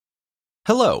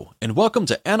Hello, and welcome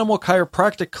to Animal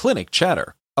Chiropractic Clinic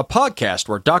Chatter, a podcast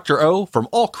where Dr. O from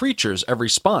All Creatures Every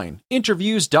Spine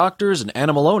interviews doctors and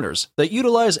animal owners that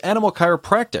utilize animal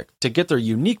chiropractic to get their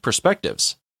unique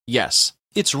perspectives. Yes,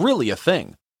 it's really a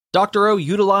thing. Dr. O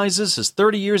utilizes his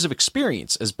 30 years of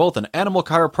experience as both an animal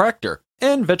chiropractor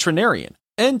and veterinarian,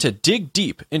 and to dig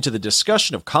deep into the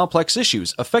discussion of complex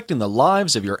issues affecting the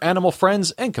lives of your animal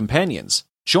friends and companions.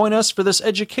 Join us for this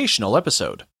educational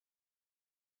episode.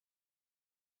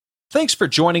 Thanks for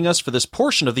joining us for this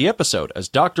portion of the episode as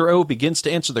Dr. O begins to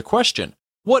answer the question,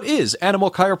 what is animal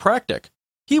chiropractic?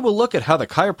 He will look at how the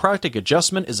chiropractic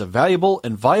adjustment is a valuable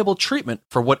and viable treatment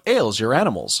for what ails your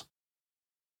animals.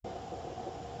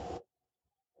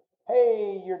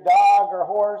 Hey, your dog or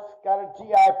horse got a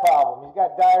GI problem. He's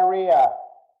got diarrhea.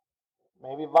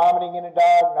 Maybe vomiting in a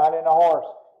dog, not in a horse.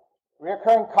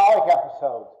 Recurring colic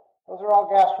episodes. Those are all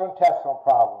gastrointestinal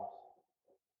problems.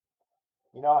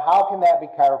 You know, how can that be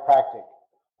chiropractic?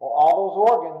 Well, all those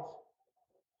organs,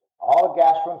 all the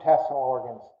gastrointestinal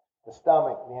organs, the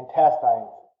stomach, the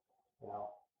intestines,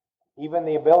 even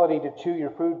the ability to chew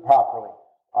your food properly,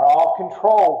 are all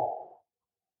controlled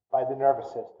by the nervous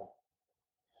system.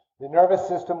 The nervous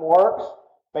system works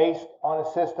based on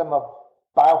a system of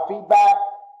biofeedback,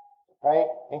 right,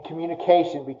 and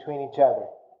communication between each other.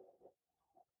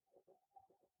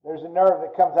 There's a nerve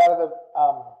that comes out of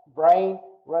the brain,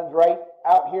 runs right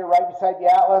out here, right beside the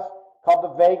atlas, called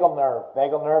the vagal nerve.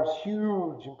 Vagal nerve's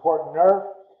huge, important nerve.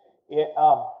 It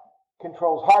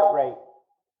controls heart rate.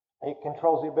 It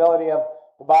controls the ability of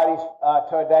the body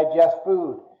to digest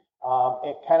food.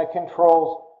 It kind of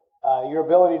controls your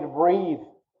ability to breathe.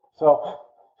 So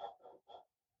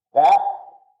that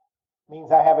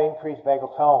means I have increased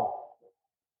vagal tone.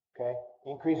 Okay,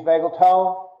 increased vagal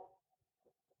tone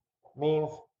means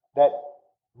that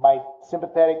my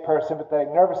sympathetic,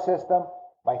 parasympathetic nervous system,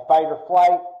 my fight or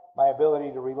flight, my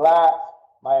ability to relax,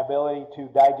 my ability to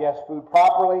digest food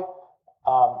properly,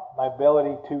 my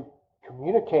ability to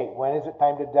communicate. When is it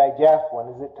time to digest? When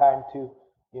is it time to,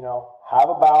 have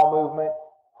a bowel movement?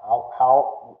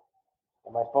 How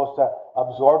am I supposed to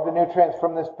absorb the nutrients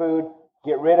from this food,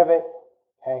 get rid of it?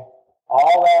 Okay,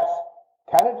 all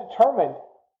that's kind of determined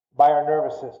by our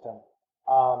nervous system.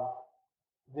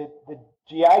 The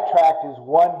GI tract is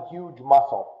one huge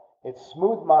muscle. It's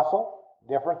smooth muscle,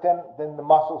 different than the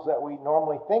muscles that we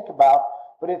normally think about,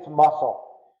 but it's muscle.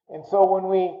 And so when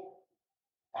we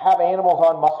have animals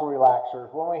on muscle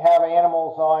relaxers, when we have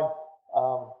animals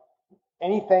on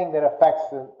anything that affects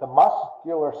the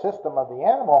muscular system of the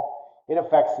animal, it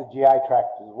affects the GI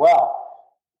tract as well.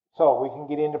 So we can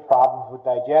get into problems with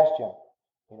digestion,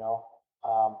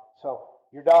 So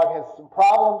your dog has some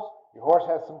problems, your horse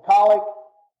has some colic.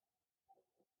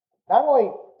 Not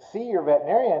only see your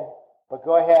veterinarian, but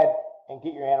go ahead and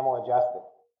get your animal adjusted.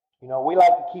 We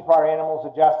like to keep our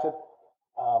animals adjusted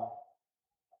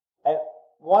at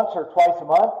once or twice a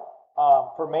month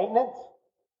for maintenance.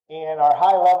 And our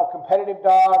high-level competitive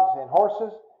dogs and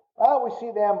horses, we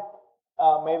see them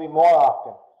maybe more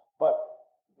often. But,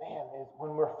 man,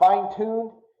 when we're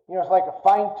fine-tuned, it's like a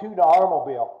fine-tuned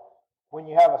automobile. When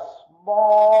you have a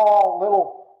small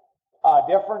little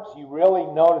difference, you really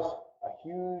notice a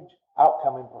huge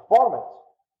outcome in performance.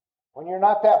 When you're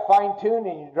not that fine-tuned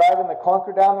and you're driving the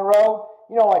clunker down the road,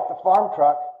 like the farm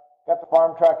truck, got the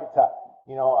farm truck, it's a,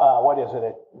 what is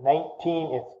it,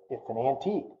 it's an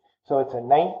antique. So it's a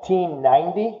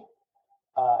 1990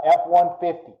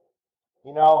 F-150.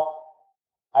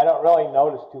 I don't really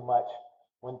notice too much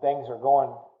when things are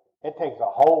going. It takes a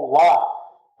whole lot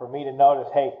for me to notice,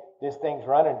 hey, this thing's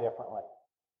running differently.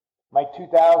 My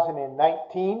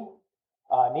 2019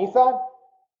 Nissan,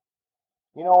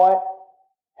 you know what?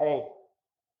 Hey,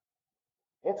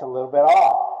 it's a little bit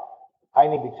off. I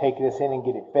need to take this in and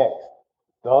get it fixed.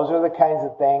 Those are the kinds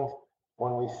of things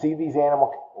when we see these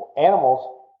animals,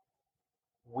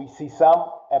 we see some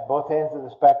at both ends of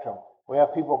the spectrum. We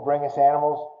have people bring us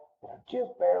animals that are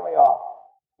just barely off.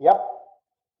 Yep,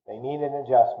 they need an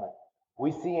adjustment.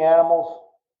 We see animals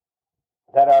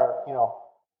that are,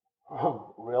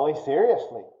 really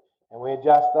seriously, and we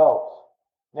adjust those.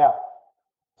 Now,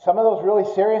 some of those really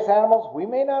serious animals, we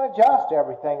may not adjust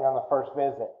everything on the first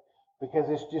visit because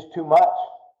it's just too much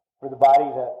for the body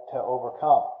to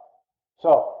overcome.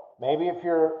 So maybe if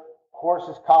your horse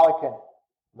is colicking,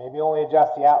 maybe only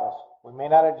adjust the atlas. We may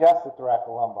not adjust the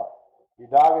thoracolumbar. Your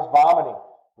dog is vomiting.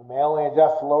 We may only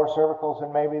adjust the lower cervicals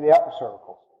and maybe the upper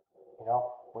cervicals.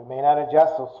 We may not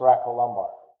adjust those thoracolumbar.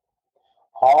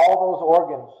 All those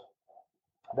organs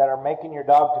that are making your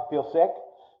dog to feel sick,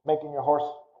 making your horse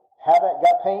have that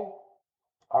gut pain,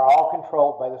 are all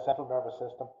controlled by the central nervous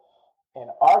system And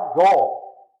our goal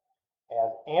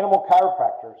as animal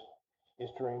chiropractors is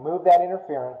to remove that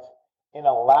interference and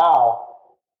allow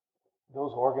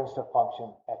those organs to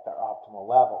function at their optimal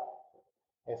level.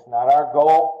 It's not our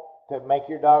goal to make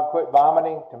your dog quit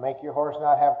vomiting, to make your horse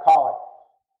not have colic.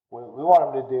 What we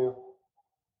want them to do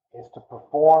is to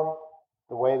perform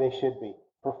the way they should be.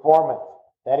 Performance,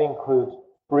 that includes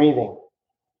breathing,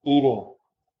 eating,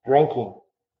 drinking,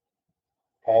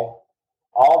 okay?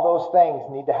 All those things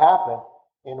need to happen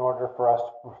in order for us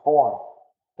to perform.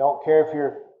 Don't care if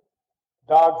your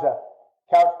dog's a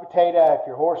couch potato, if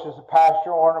your horse is a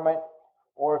pasture ornament,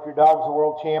 or if your dog's a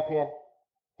world champion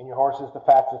and your horse is the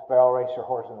fastest barrel racer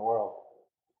horse in the world.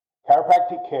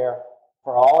 Chiropractic care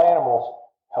for all animals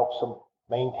helps them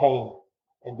maintain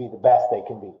and be the best they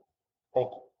can be.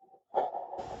 Thank you.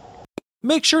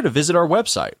 Make sure to visit our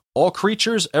website,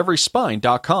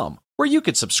 allcreatureseveryspine.com, where you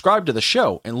can subscribe to the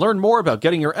show and learn more about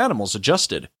getting your animals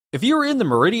adjusted. If you are in the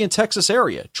Meridian, Texas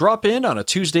area, drop in on a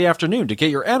Tuesday afternoon to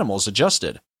get your animals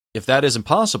adjusted. If that isn't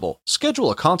possible,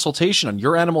 schedule a consultation on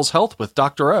your animal's health with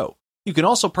Dr. O. You can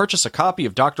also purchase a copy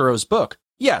of Dr. O's book.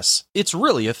 Yes, it's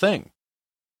really a thing.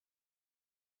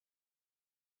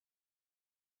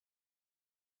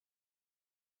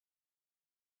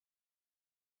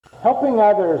 Helping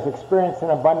others experience an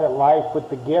abundant life with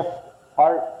the gift,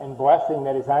 art, and blessing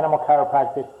that is animal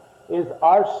chiropractic is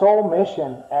our sole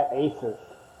mission at ACES.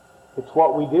 It's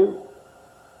what we do.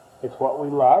 It's what we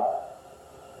love.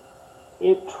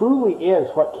 It truly is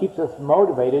what keeps us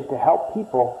motivated to help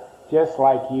people just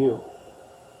like you.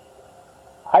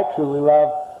 I truly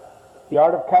love the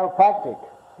art of chiropractic.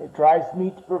 It drives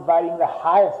me to providing the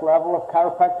highest level of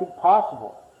chiropractic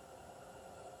possible.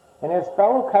 And as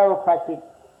fellow chiropractic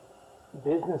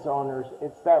business owners,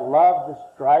 it's that love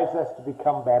that drives us to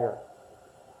become better.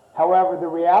 However, the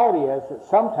reality is that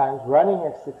sometimes running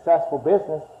a successful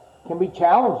business can be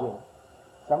challenging.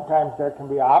 Sometimes there can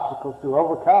be obstacles to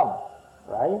overcome,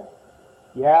 right?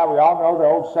 Yeah, we all know the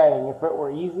old saying, if it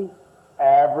were easy,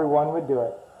 everyone would do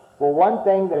it. Well, one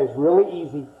thing that is really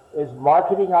easy is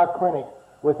marketing our clinic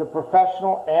with a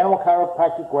professional animal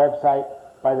chiropractic website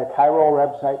by the Chiro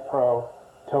Website Pro,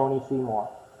 Tony Seymour.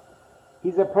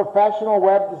 He's a professional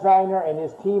web designer, and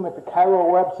his team at the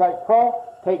Chiro Website Pro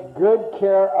take good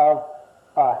care of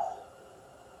us.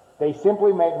 They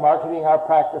simply make marketing our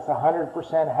practice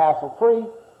 100% hassle-free.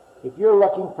 If you're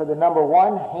looking for the number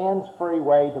one hands-free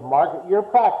way to market your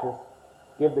practice,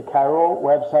 give the Chiro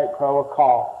Website Pro a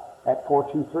call at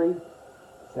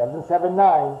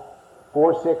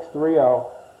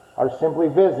 423-779-4630 or simply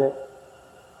visit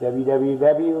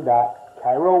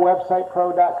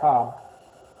www.chirowebsitepro.com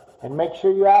and make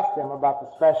sure you ask them about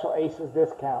the special ACES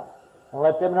discount and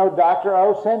let them know Dr.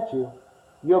 O sent you.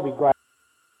 You'll be glad.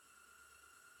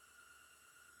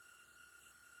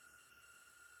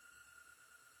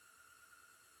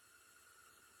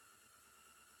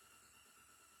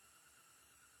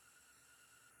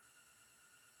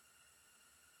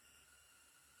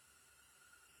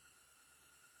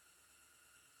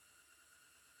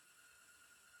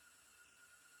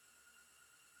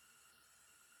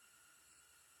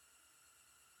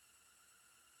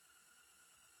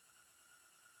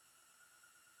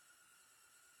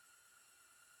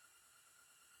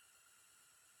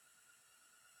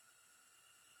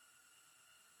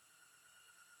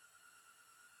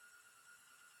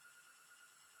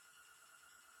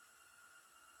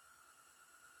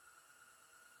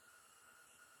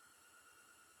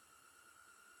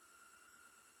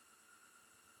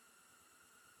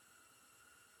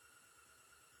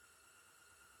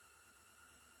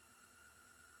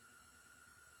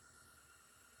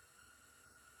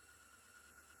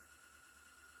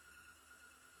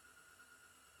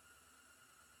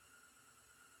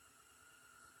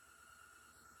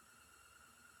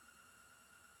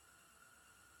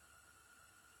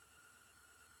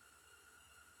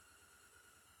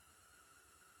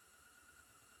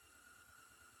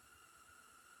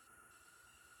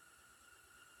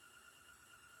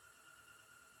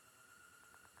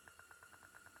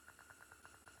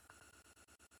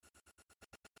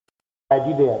 Glad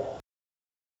you did.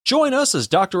 Join us as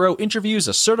Dr. O interviews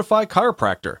a certified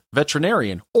chiropractor,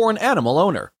 veterinarian, or an animal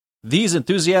owner. These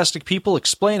enthusiastic people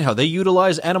explain how they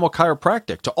utilize animal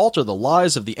chiropractic to alter the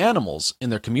lives of the animals in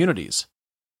their communities.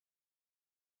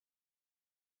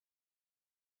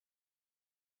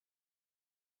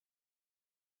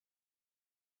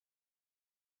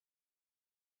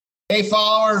 Hey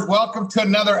followers, welcome to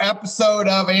another episode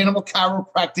of Animal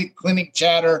Chiropractic Clinic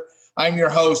Chatter. I'm your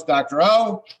host, Dr.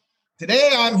 O.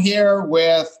 Today I'm here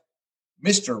with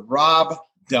Mr. Rob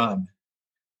Dunn,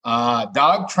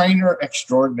 dog trainer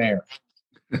extraordinaire.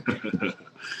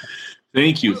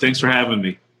 Thank you. Thanks for having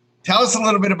me. Tell us a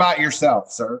little bit about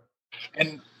yourself, sir.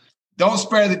 And don't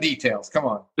spare the details. Come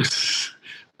on.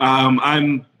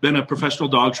 I've been a professional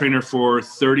dog trainer for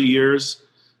 30 years.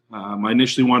 I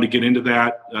initially wanted to get into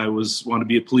that. I wanted to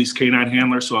be a police canine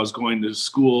handler, so I was going to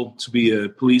school to be a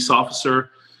police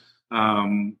officer.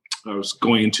 I was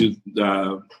going into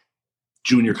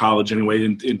junior college anyway,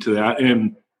 into that,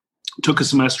 and took a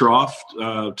semester off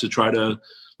to try to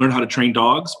learn how to train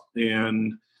dogs,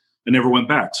 and I never went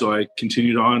back. So I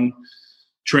continued on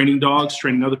training dogs,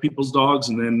 training other people's dogs,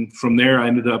 and then from there I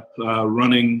ended up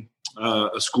running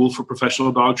a school for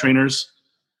professional dog trainers.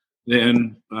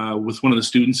 Then with one of the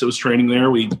students that was training there,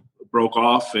 we broke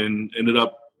off and ended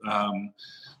up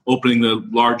opening the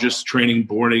largest training,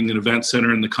 boarding, and event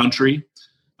center in the country,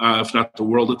 if not the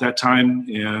world at that time.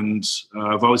 And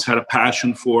I've always had a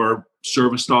passion for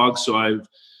service dogs, so I've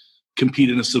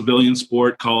competed in a civilian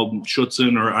sport called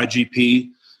Schutzen or IGP,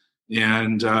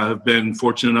 and I've been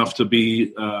fortunate enough to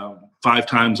be 5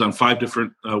 times on 5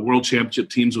 different world championship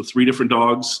teams with 3 different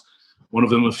dogs, one of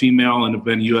them a female, and have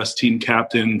been U.S. team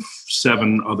captain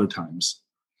 7 other times.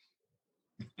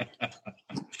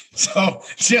 So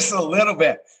just a little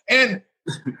bit. And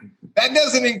that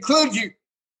doesn't include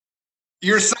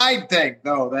your side thing,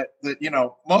 though, that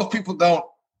most people don't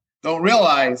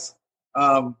realize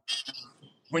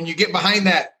when you get behind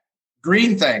that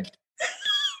green thing.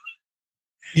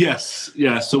 Yes.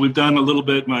 Yeah. So we've done a little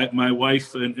bit. My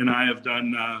wife and I have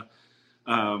done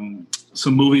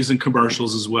some movies and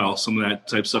commercials as well, some of that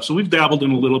type of stuff. So we've dabbled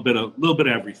in a little bit of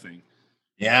everything.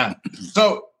 Yeah.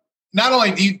 So not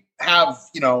only do you have,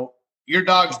 your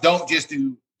dogs don't just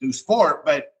do sport,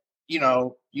 but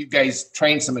you guys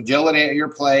train some agility at your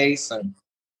place. And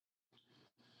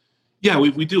yeah,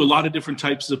 we do a lot of different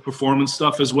types of performance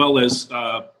stuff as well as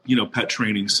pet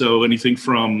training. So anything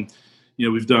from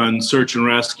we've done search and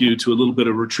rescue to a little bit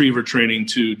of retriever training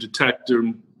to detector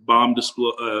bomb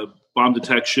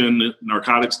detection,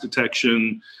 narcotics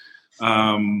detection,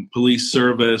 police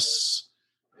service,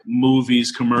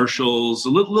 movies, commercials, a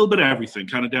little bit of everything,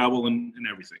 kind of dabble in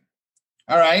everything.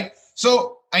 All right.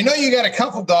 So I know you got a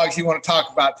couple dogs you want to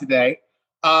talk about today.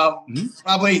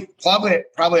 Probably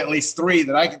at least 3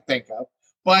 that I can think of.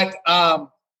 But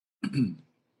tell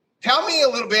me a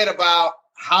little bit about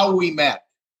how we met.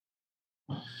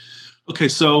 Okay,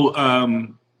 so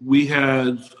we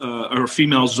have our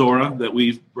female Zora that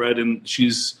we've bred, and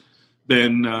she's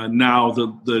been now the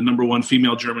 #1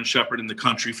 female German Shepherd in the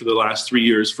country for the last 3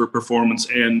 years for performance,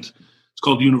 and it's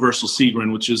called Universal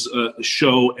Seagrin, which is a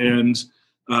show and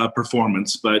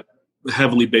performance, but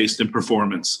heavily based in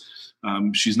performance.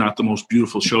 She's not the most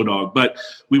beautiful show dog, but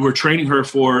we were training her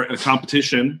for a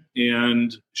competition,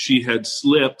 and she had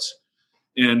slipped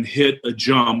and hit a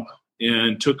jump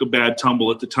and took a bad tumble.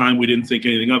 At the time, we didn't think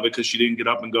anything of it because she didn't get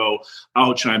up and go,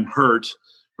 ouch, I'm hurt,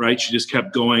 right? She just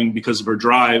kept going because of her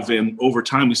drive. And over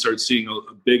time, we started seeing a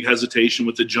big hesitation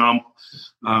with the jump,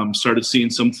 started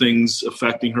seeing some things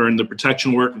affecting her in the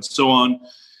protection work and so on.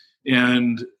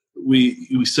 And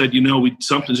we said,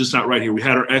 something's just not right here. We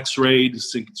had her x-rayed to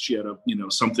think she had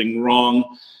something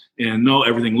wrong, and no,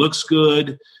 everything looks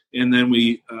good. And then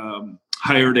we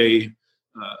hired a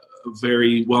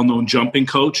very well-known jumping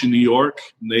coach in New York.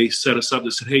 And they set us up.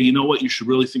 They said, hey, you know what? You should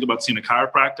really think about seeing a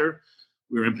chiropractor.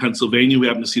 We were in Pennsylvania. We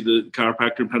happened to see the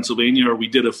chiropractor in Pennsylvania, or we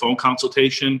did a phone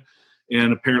consultation.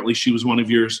 And apparently she was one of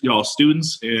y'all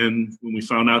students. And when we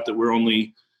found out that we're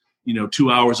only, 2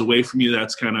 hours away from you,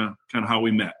 that's kind of how we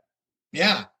met.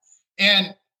 Yeah.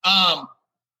 And not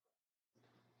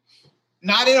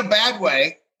in a bad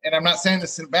way. And I'm not saying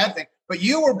this is a bad thing, but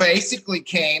you were basically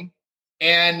came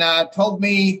and told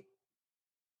me,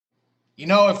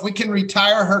 if we can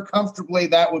retire her comfortably,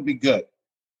 that would be good.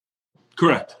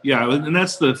 Correct. Yeah. And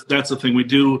that's the thing. We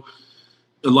do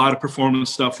a lot of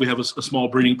performance stuff. We have a small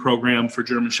breeding program for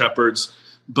German Shepherds,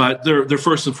 but they're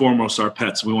first and foremost our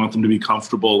pets. We want them to be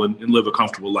comfortable and live a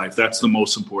comfortable life. That's the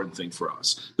most important thing for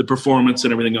us. The performance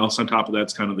and everything else on top of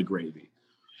that's kind of the gravy.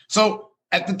 So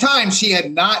at the time, she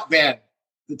had not been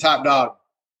the top dog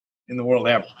in the world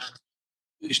ever.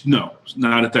 No,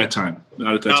 not at that time.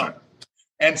 Not at that time.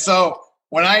 And so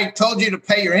when I told you to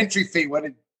pay your entry fee, what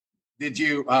did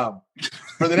you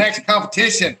for the next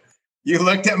competition? You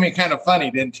looked at me kind of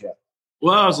funny, didn't you?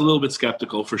 Well, I was a little bit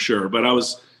skeptical for sure, but I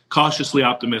was cautiously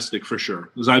optimistic for sure.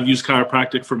 Because I've used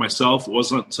chiropractic for myself. It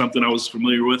wasn't something I was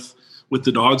familiar with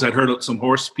the dogs. I'd heard some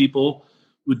horse people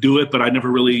would do it, but it never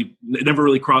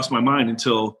really crossed my mind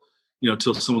until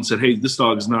someone said, hey, this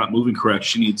dog is not moving correct.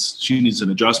 She needs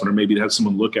an adjustment, or maybe to have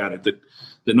someone look at it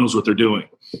that knows what they're doing.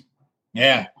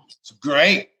 Yeah. It's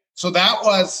great. So that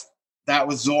was that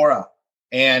was Zora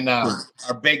and our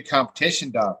big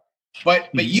competition dog. But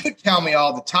you tell me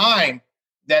all the time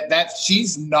that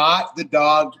she's not the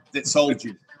dog that sold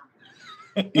you.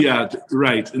 Yeah,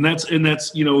 right. And that's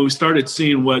we started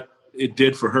seeing what it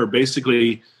did for her.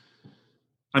 Basically,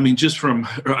 I mean, just from,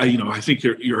 I think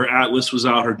your atlas was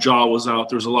out, her jaw was out.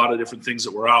 There's a lot of different things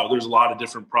that were out. There's a lot of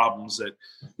different problems that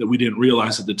we didn't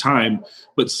realize at the time.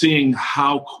 But seeing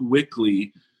how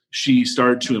quickly she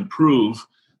started to improve,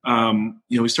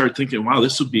 we started thinking, wow,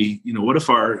 this would be, what if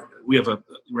we have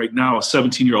right now a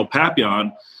 17-year-old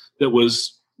Papillon that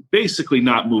was basically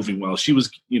not moving well. She was,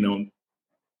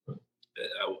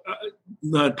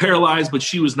 not paralyzed, but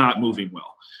she was not moving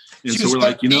well. And so we're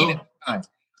like,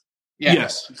 Yeah.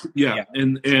 Yes. Yeah.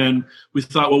 And we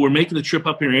thought, well, we're making the trip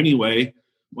up here anyway.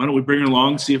 Why don't we bring her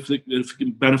along and see if it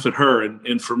can benefit her?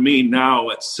 And for me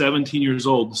now at 17 years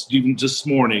old, even just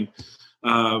this morning,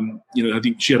 I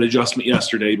think she had adjustment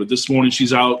yesterday, but this morning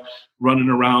she's out running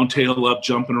around, tail up,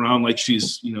 jumping around like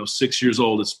she's, 6 years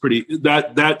old. It's pretty,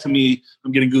 that to me,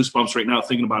 I'm getting goosebumps right now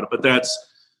thinking about it, but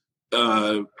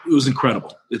it was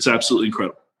incredible. It's absolutely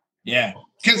incredible. Yeah.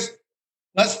 Because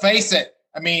let's face it.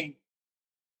 I mean,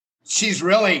 she's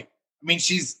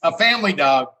a family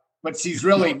dog, but she's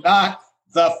really not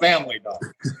the family dog.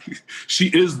 She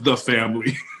is the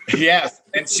family. Yes.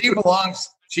 And she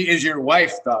is your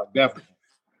wife's dog, definitely.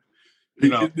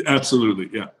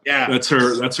 Absolutely. Yeah. Yeah. That's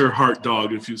her heart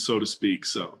dog, if you so to speak.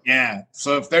 So yeah.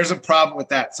 So if there's a problem with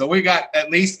that, so we got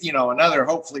at least, another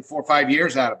hopefully 4 or 5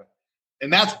 years out of it.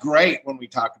 And that's great when we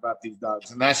talk about these dogs.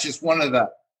 And that's just one of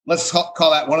the, let's call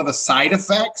that one of the side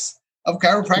effects of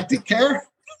chiropractic care.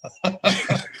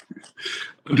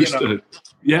 Understood.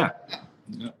 Yeah.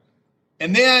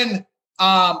 And then,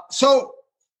 so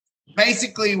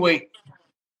basically we,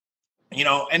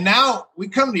 and now we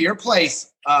come to your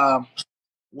place,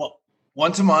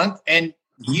 once a month, and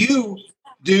you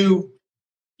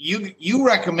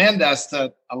recommend us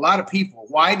to a lot of people.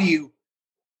 Why do you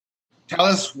tell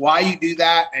us why you do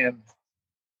that? And,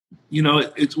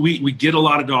 we get a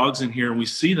lot of dogs in here and we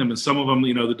see them, and some of them,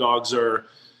 the dogs are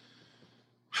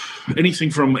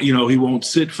anything from, he won't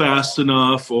sit fast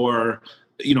enough, or,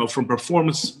 from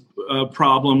performance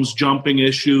problems, jumping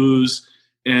issues.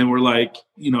 And we're like,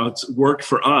 it's worked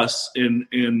for us. And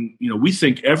we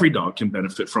think every dog can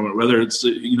benefit from it, whether it's,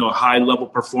 a high level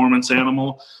performance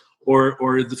animal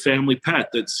or the family pet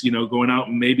that's, going out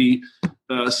and maybe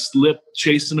slip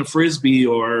chasing a Frisbee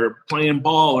or playing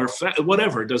ball or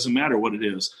whatever. It doesn't matter what it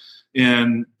is.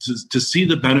 And to see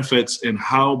the benefits and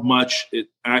how much it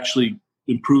actually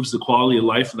improves the quality of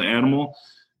life of the animal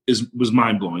was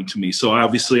mind blowing to me. So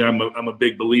obviously I'm a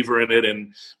big believer in it.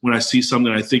 And when I see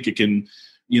something, I think it can,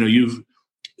 you've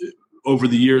over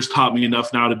the years taught me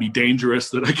enough now to be dangerous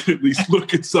that I can at least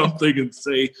look at something and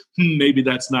say, maybe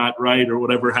that's not right or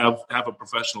whatever, have a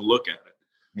professional look at it.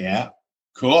 Yeah.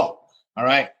 Cool. All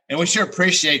right. And we sure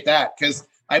appreciate that, because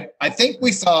I think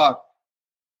we saw,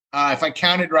 if I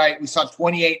counted right, we saw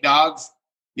 28 dogs.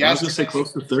 Yeah, I was going to say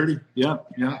close to 30. Yeah.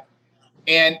 Yeah.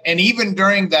 And even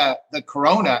during the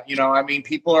Corona,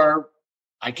 people are,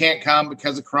 I can't come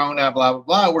because of Corona, blah, blah,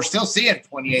 blah. We're still seeing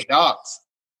 28 dogs,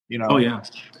 Oh yeah.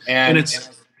 And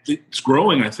it's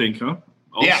growing, I think, huh?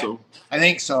 Also. Yeah, I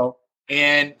think so.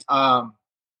 And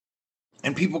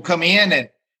people come in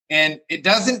and it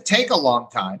doesn't take a long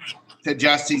time to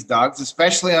adjust these dogs,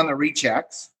 especially on the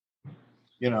rechecks,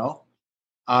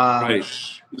 right.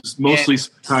 It's mostly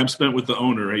time spent with the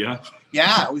owner. Yeah.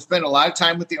 Yeah. We spend a lot of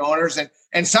time with the owners,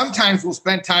 and sometimes we'll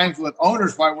spend time with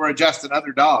owners while we're adjusting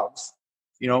other dogs,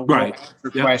 right. For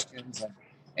questions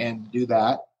and do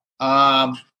that.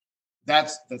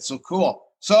 That's so cool.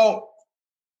 So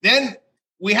then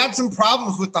we had some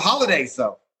problems with the holidays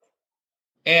though.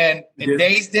 And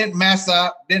days didn't mesh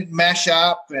up,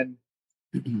 and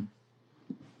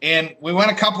we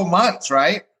went a couple months,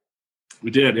 right?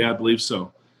 We did, yeah, I believe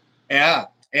so. Yeah.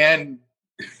 And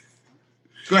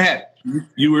go ahead.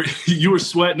 You were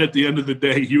sweating at the end of the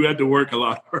day. You had to work a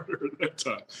lot harder at that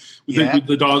time.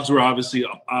 The dogs were obviously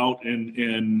out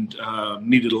and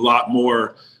needed a lot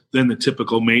more than the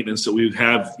typical maintenance that we would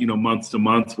have, month to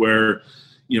month, where,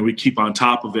 we keep on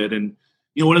top of it. And,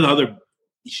 one of the other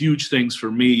huge things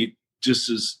for me, just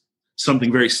as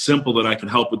something very simple that I can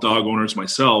help with dog owners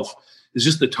myself, is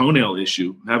just the toenail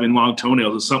issue. Having long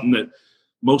toenails is something that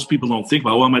most people don't think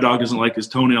about. Well, my dog doesn't like his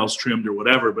toenails trimmed or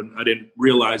whatever, but I didn't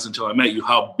realize until I met you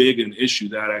how big an issue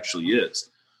that actually is.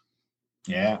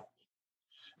 Yeah.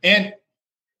 And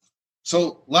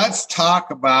so let's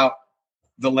talk about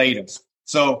the latest.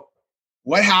 So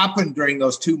what happened during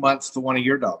those 2 months to one of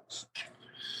your dogs?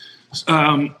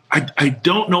 I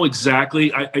don't know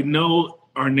exactly. I know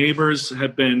our neighbors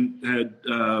had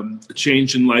a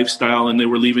change in lifestyle, and they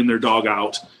were leaving their dog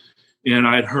out. And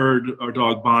I'd heard our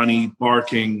dog Bonnie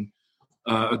barking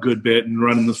a good bit and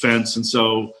running the fence. And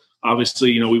so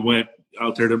obviously, we went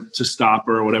out there to stop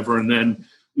her or whatever. And then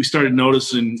we started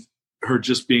noticing her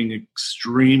just being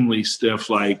extremely stiff,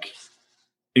 like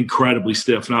incredibly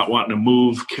stiff, not wanting to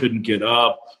move, couldn't get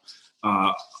up,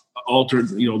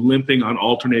 limping on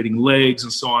alternating legs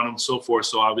and so on and so forth.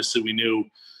 So obviously we knew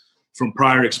from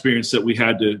prior experience that we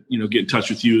had to, get in touch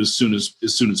with you as soon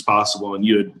as possible. And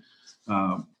you had,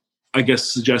 I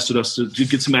guess, suggested us to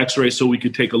get some x-rays so we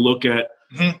could take a look at,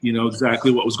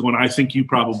 exactly what was going on. I think you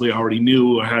probably already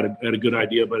knew or had a good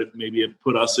idea, but maybe it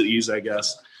put us at ease, I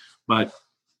guess. But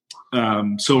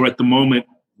so at the moment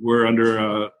we're under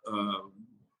a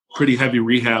pretty heavy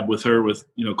rehab with her with,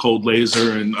 cold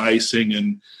laser and icing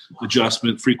and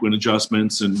frequent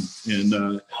adjustments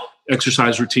and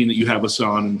exercise routine that you have us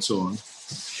on and so on.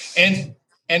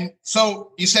 And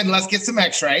so you said, let's get some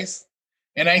x-rays.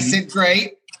 And I said,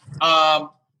 great.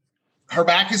 Her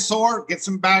back is sore, get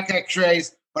some back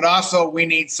x-rays, but also we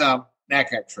need some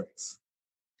neck x-rays.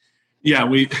 Yeah,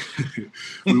 we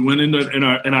went into and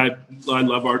I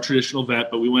love our traditional vet,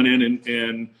 but we went in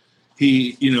and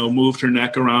he, moved her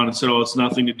neck around and said, "Oh, it's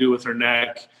nothing to do with her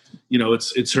neck.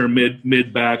 It's her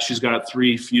mid back. She's got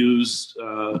 3 fused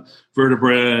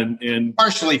vertebrae and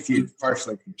partially fused.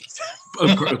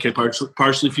 Okay,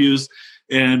 partially fused.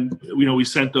 And we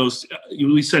sent those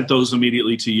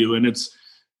immediately to you. And it's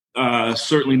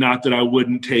certainly not that I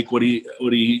wouldn't take what he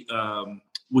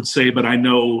would say, but I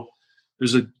know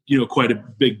there's quite a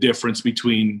big difference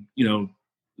between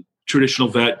traditional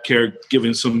vet care,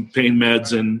 giving some pain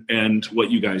meds and what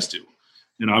you guys do.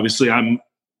 And obviously I'm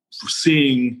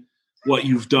seeing what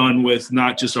you've done with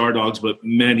not just our dogs, but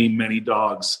many, many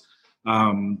dogs.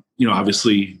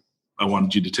 Obviously I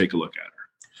wanted you to take a look at her.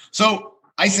 So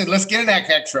I said, let's get an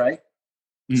x-ray.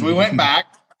 So we went back.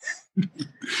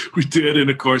 We did. And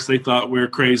of course they thought we were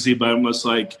crazy, but I was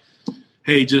like,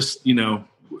 hey, just,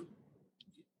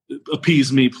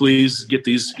 appease me, please get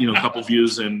these, couple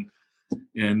views and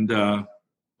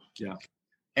yeah.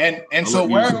 And so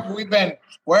where have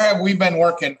we been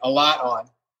working a lot on?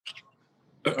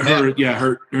 Her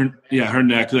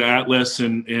neck, the Atlas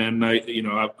and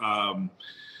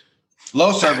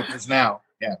low cervicals now.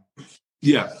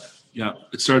 Yeah.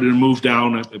 It started to move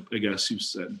down, I guess you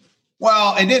said.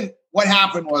 Well, it didn't. What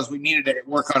happened was we needed to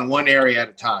work on one area at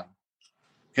a time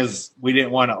because we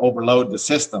didn't want to overload the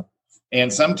system.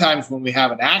 And sometimes when we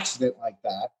have an accident like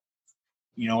that,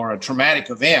 or a traumatic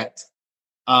event,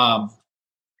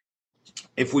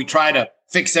 if we try to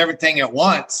fix everything at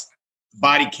once, the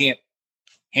body can't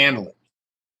handle it.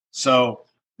 So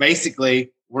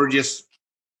basically, we're just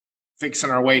fixing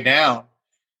our way down.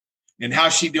 And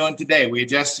how's she doing today? We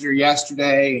adjusted her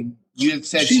yesterday, and you had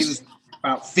said she was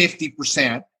about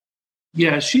 50%.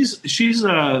 Yeah, she's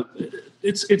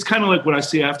it's kind of like what I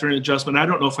see after an adjustment. I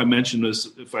don't know if I mentioned this,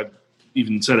 if I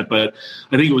even said it, but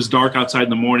I think it was dark outside in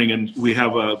the morning, and we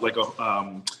have a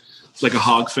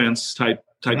hog fence type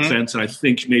fence, and I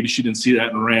think maybe she didn't see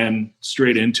that and ran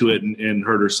straight into it and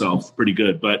hurt herself pretty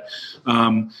good. But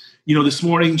this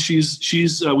morning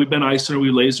she's we've been icing her, we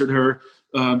lasered her.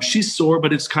 She's sore,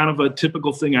 but it's kind of a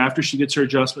typical thing after she gets her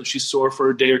adjustment. She's sore for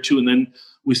a day or two, and then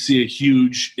we see a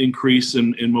huge increase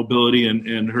in mobility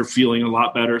and her feeling a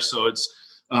lot better. So it's,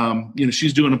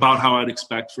 she's doing about how I'd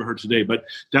expect for her today, but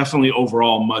definitely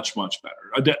overall much, much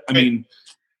better. I mean,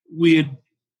 we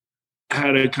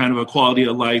had a kind of a quality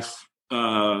of life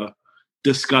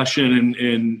discussion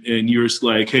and you're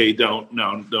like, hey,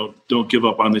 don't give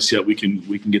up on this yet. We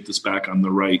can get this back on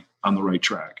the right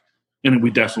track. And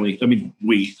we definitely,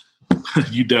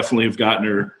 you definitely have gotten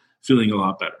her feeling a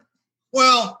lot better.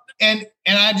 Well, and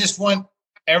I just want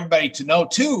everybody to know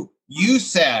too, you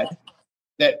said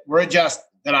that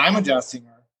I'm adjusting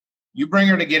her. You bring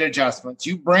her to get adjustments.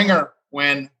 You bring her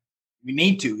when you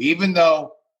need to, even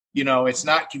though, it's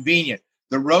not convenient.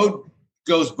 The road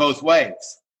goes both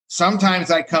ways. Sometimes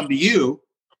I come to you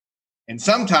and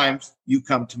sometimes you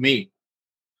come to me.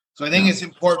 So I think it's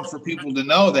important for people to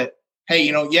know that,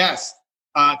 hey, yes,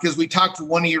 because we talked to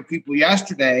one of your people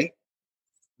yesterday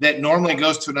that normally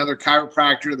goes to another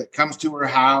chiropractor that comes to her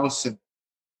house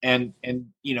and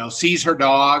sees her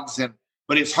dogs,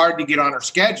 but it's hard to get on her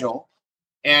schedule.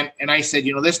 And I said,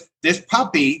 this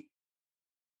puppy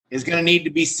is going to need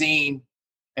to be seen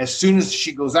as soon as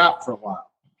she goes out for a while.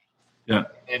 Yeah.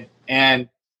 And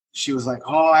she was like,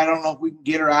 oh, I don't know if we can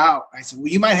get her out. I said, well,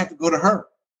 you might have to go to her.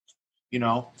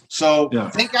 So Yeah.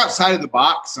 think outside of the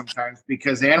box sometimes,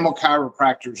 because animal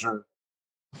chiropractors are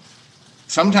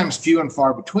sometimes few and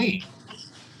far between.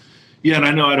 Yeah,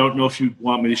 and I don't know if you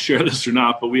want me to share this or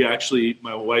not, but we actually,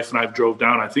 my wife and I drove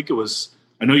down. I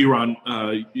know you were on,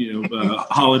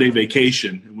 holiday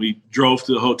vacation, and we drove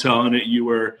to the hotel, and you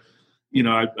were,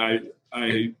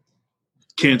 I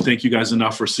can't thank you guys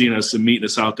enough for seeing us and meeting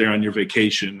us out there on your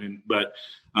vacation. But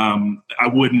I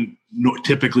wouldn't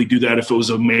typically do that if it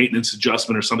was a maintenance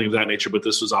adjustment or something of that nature. But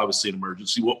this was obviously an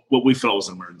emergency. What we felt was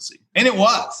an emergency, and it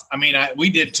was. I mean,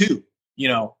 we did too.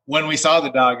 When we saw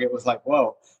the dog, it was like,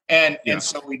 whoa. And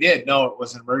so we did know it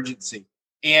was an emergency.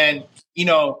 And,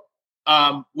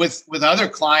 with other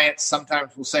clients,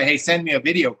 sometimes we'll say, hey, send me a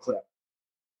video clip.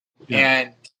 Yeah.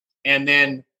 And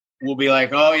then we'll be like,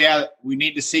 oh yeah, we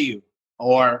need to see you.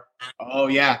 Or, oh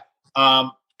yeah.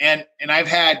 And I've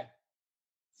had,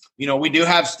 we do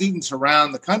have students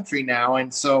around the country now.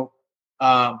 And so,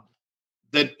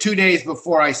 the 2 days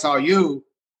before I saw you,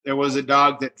 there was a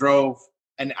dog that drove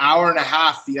an hour and a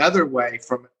half the other way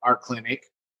from our clinic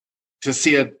to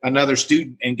see another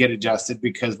student and get adjusted,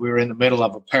 because we were in the middle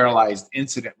of a paralyzed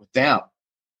incident with them.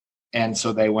 And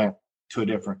so they went to a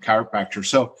different chiropractor.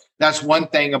 So that's one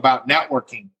thing about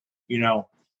networking,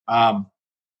 I'm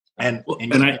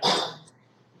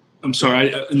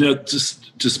sorry,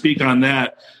 just to speak on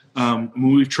that.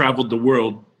 We've traveled the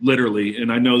world literally,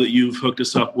 and I know that you've hooked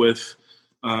us up with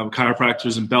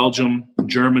chiropractors in Belgium,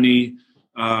 Germany,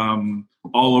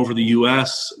 all over the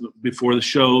U.S. before the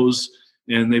shows.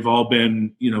 And they've all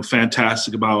been,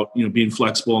 fantastic about, being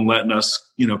flexible and letting us,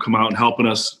 come out and helping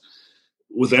us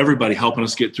with everybody, helping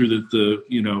us get through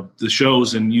the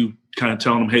shows, and you kind of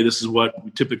telling them, hey, this is what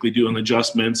we typically do in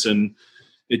adjustments, and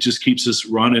it just keeps us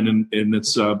running. And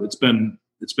it's been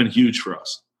huge for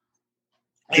us.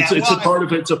 Yeah, it's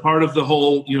a part of the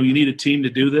whole, you need a team to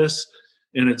do this.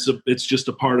 And it's just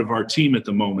a part of our team at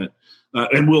the moment,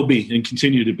 and will be and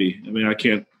continue to be. I mean, I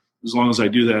can't, as long as I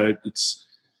do that, it's,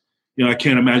 I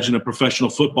can't imagine a professional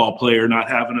football player not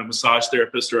having a massage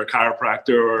therapist or a chiropractor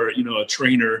or, a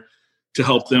trainer to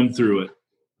help them through it.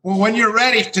 Well, when you're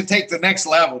ready to take the next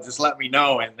level, just let me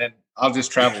know, and then I'll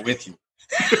just travel with you.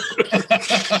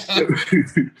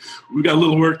 We got a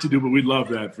little work to do, but we'd love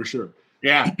that for sure.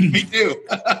 Yeah, me too.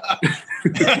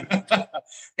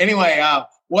 Anyway,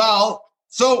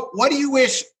 so what do you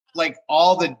wish, like,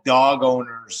 all the dog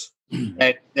owners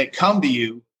that come to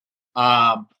you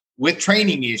with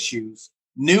training issues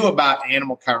knew about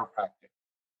Animal Chiropractic?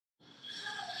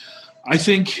 I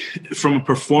think from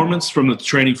the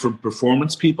training for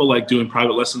performance people, like doing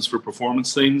private lessons for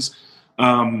performance things,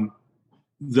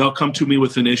 they'll come to me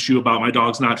with an issue about my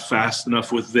dog's not fast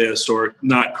enough with this or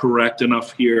not correct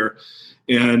enough here.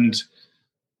 And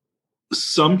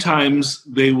sometimes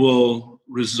they will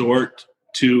resort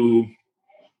to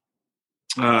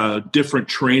different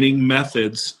training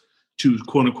methods to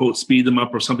quote unquote speed them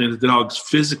up, or something that the dog's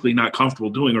physically not comfortable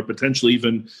doing, or potentially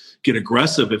even get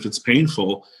aggressive if it's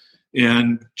painful,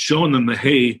 and showing them that,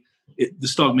 hey,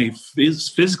 this dog may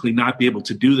physically not be able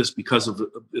to do this because of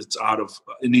it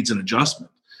needs an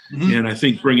adjustment. Mm-hmm. And I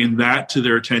think bringing that to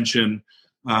their attention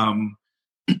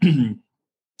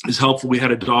is helpful. We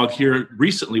had a dog here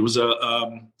recently. It was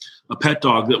a pet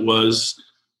dog that was,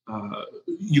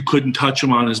 you couldn't touch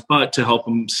him on his butt to help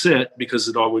him sit because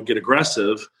the dog would get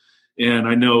aggressive. And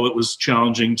I know it was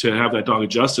challenging to have that dog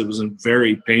adjusted. It was a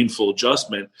very painful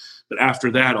adjustment. But after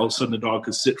that, all of a sudden the dog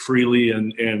could sit freely,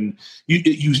 and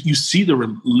you see the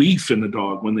relief in the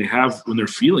dog when they're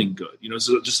feeling good.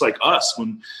 So just like us,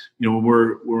 when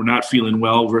we're not feeling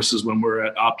well versus when we're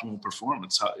at optimal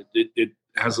performance, it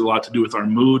has a lot to do with our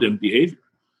mood and behavior.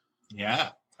 Yeah.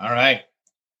 All right.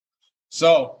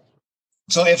 So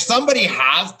if somebody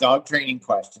has dog training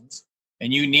questions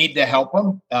and you need to help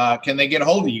them, can they get a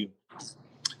hold of you?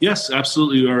 Yes,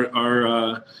 absolutely.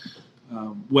 Our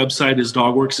website is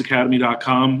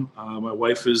dogworksacademy.com. My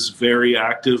wife is very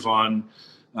active on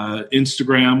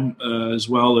Instagram as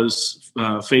well as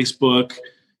Facebook.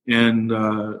 And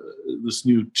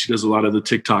she does a lot of the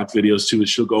TikTok videos too.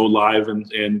 She'll go live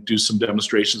and do some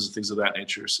demonstrations and things of that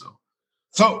nature.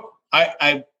 So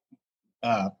I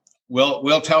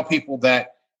will tell people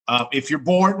that if you're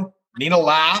bored, need a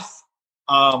laugh,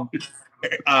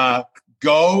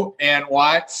 go and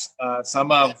watch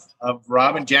some of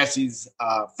Rob and Jesse's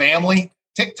family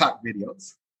TikTok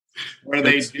videos where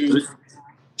they do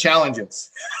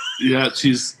challenges. Yeah, I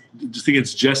think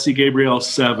it's Jesse Gabriel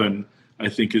 7. I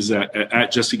think is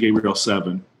at Jesse Gabriel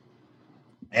 7.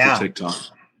 Yeah, for TikTok.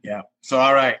 Yeah. So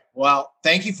all right. Well,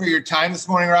 thank you for your time this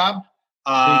morning, Rob.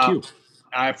 Thank you.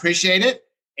 I appreciate it,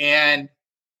 and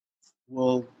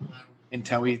we'll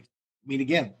until we meet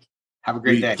again. Have a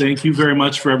great day. Thank you very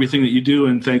much for everything that you do,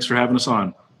 and thanks for having us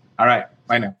on. All right.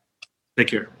 Bye now. Take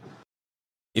care.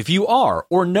 If you are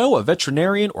or know a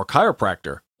veterinarian or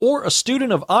chiropractor, or a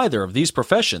student of either of these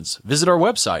professions, visit our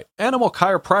website, Animal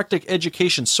Chiropractic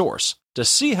Education Source, to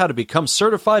see how to become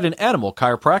certified in animal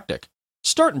chiropractic.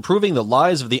 Start improving the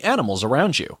lives of the animals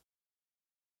around you.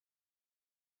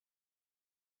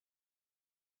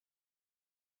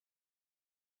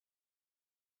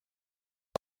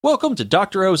 Welcome to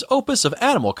Dr. O's opus of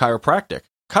animal chiropractic.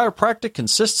 Chiropractic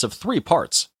consists of 3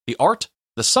 parts: the art,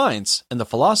 the science, and the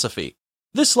philosophy.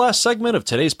 This last segment of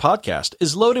today's podcast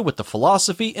is loaded with the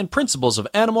philosophy and principles of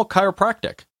animal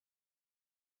chiropractic.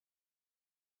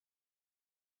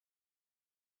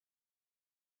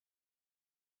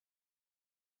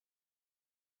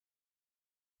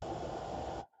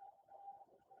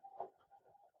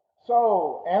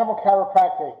 So, animal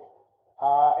chiropractic,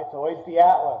 it's always the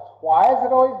Atlas. Why is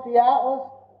it always the Atlas?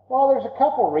 Well, there's a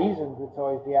couple reasons it's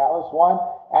always the Atlas. One,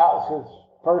 Atlas is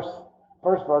first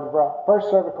vertebra, first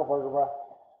cervical vertebra.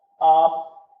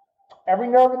 Every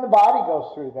nerve in the body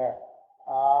goes through there.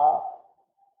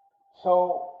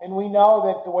 And we know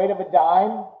that the weight of a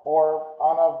dime or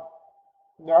on a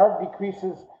nerve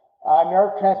decreases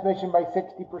nerve transmission by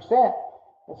 60%.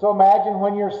 And so imagine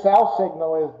when your cell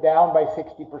signal is down by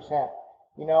 60%.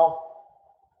 You know,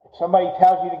 if somebody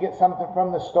tells you to get something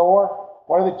from the store,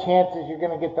 what are the chances you're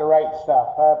going to get the right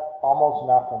stuff? Almost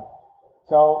nothing.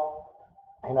 So,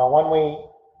 you know,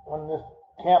 when this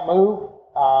can't move,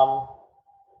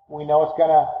 we know it's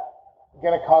going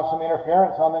to cause some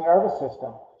interference on the nervous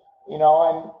system. You know,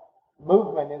 and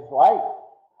movement is life.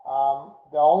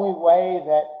 The only way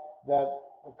that the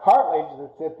cartilage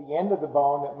that's at the end of the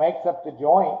bone that makes up the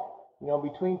joint, you know,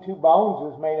 between 2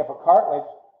 bones is made up of cartilage.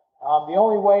 The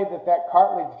only way that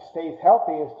cartilage stays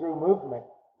healthy is through movement.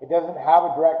 It doesn't have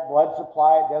a direct blood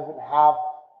supply. It doesn't have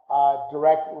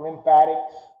direct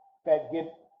lymphatics that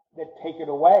take it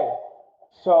away.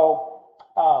 So,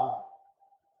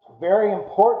 very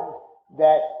important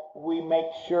that we make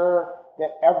sure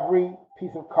that every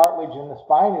piece of cartilage in the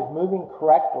spine is moving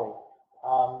correctly.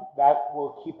 That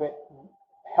will keep it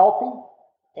healthy,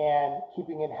 and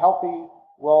keeping it healthy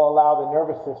will allow the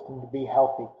nervous system to be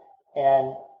healthy.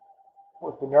 And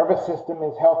if the nervous system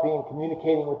is healthy and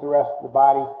communicating with the rest of the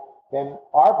body, then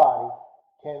our body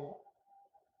can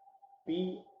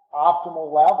be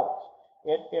optimal levels.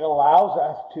 It allows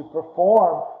us to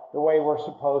perform the way we're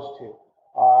supposed to.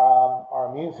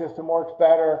 Our immune system works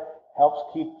better, helps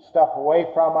keep stuff away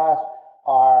from us.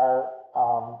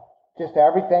 Just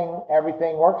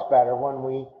everything works better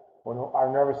when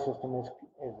our nervous system is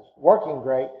working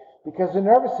great, because the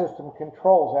nervous system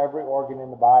controls every organ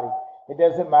in the body. It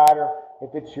doesn't matter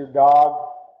if it's your dog,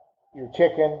 your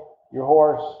chicken, your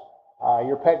horse,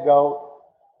 your pet goat,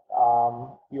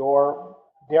 your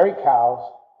dairy cows,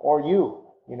 or you.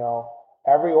 You know,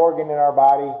 every organ in our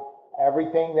body,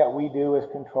 everything that we do is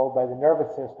controlled by the nervous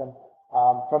system.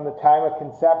 From the time of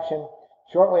conception,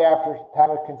 shortly after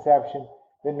time of conception,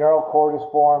 the neural cord is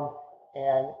formed,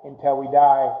 and until we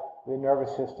die, the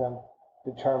nervous system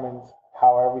determines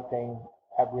how everything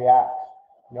reacts.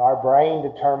 You know, our brain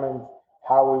determines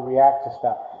how we react to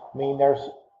stuff. I mean, there's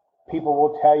people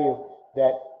will tell you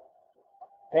that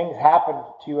things happen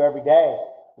to you every day.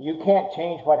 You can't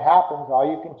change what happens. All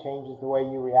you can change is the way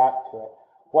you react to it.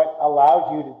 What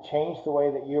allows you to change the way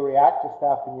that you react to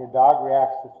stuff and your dog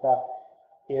reacts to stuff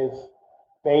is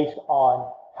based on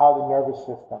how the nervous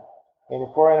system. And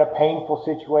if we're in a painful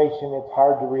situation, it's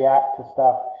hard to react to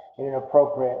stuff in an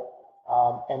appropriate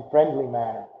and friendly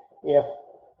manner. If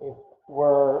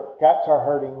our guts are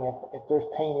hurting, if there's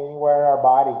pain anywhere in our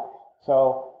body,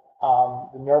 so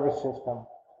the nervous system,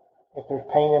 if there's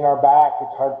pain in our back,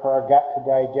 it's hard for our gut to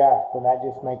digest, and that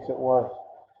just makes it worse.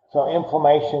 So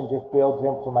inflammation just builds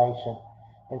inflammation.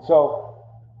 And so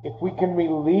if we can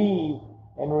relieve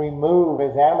and remove,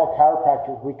 as animal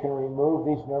chiropractors, we can remove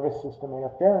these nervous system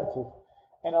interferences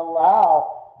and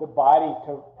allow the body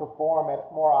to perform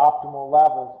at more optimal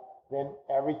levels, then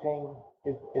everything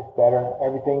is better,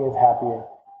 everything is happier,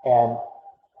 and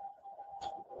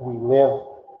we live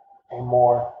a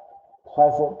more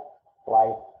pleasant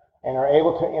life and are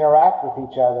able to interact with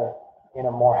each other in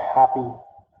a more happy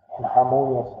and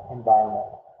harmonious environment.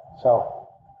 So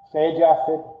stay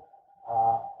adjusted,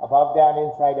 above, down,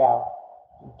 inside out,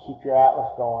 and keep your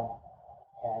Atlas going,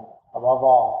 and above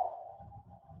all,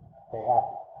 stay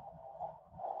happy.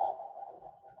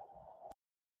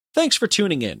 Thanks for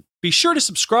tuning in. Be sure to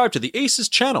subscribe to the ACES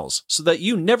channels so that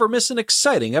you never miss an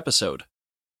exciting episode.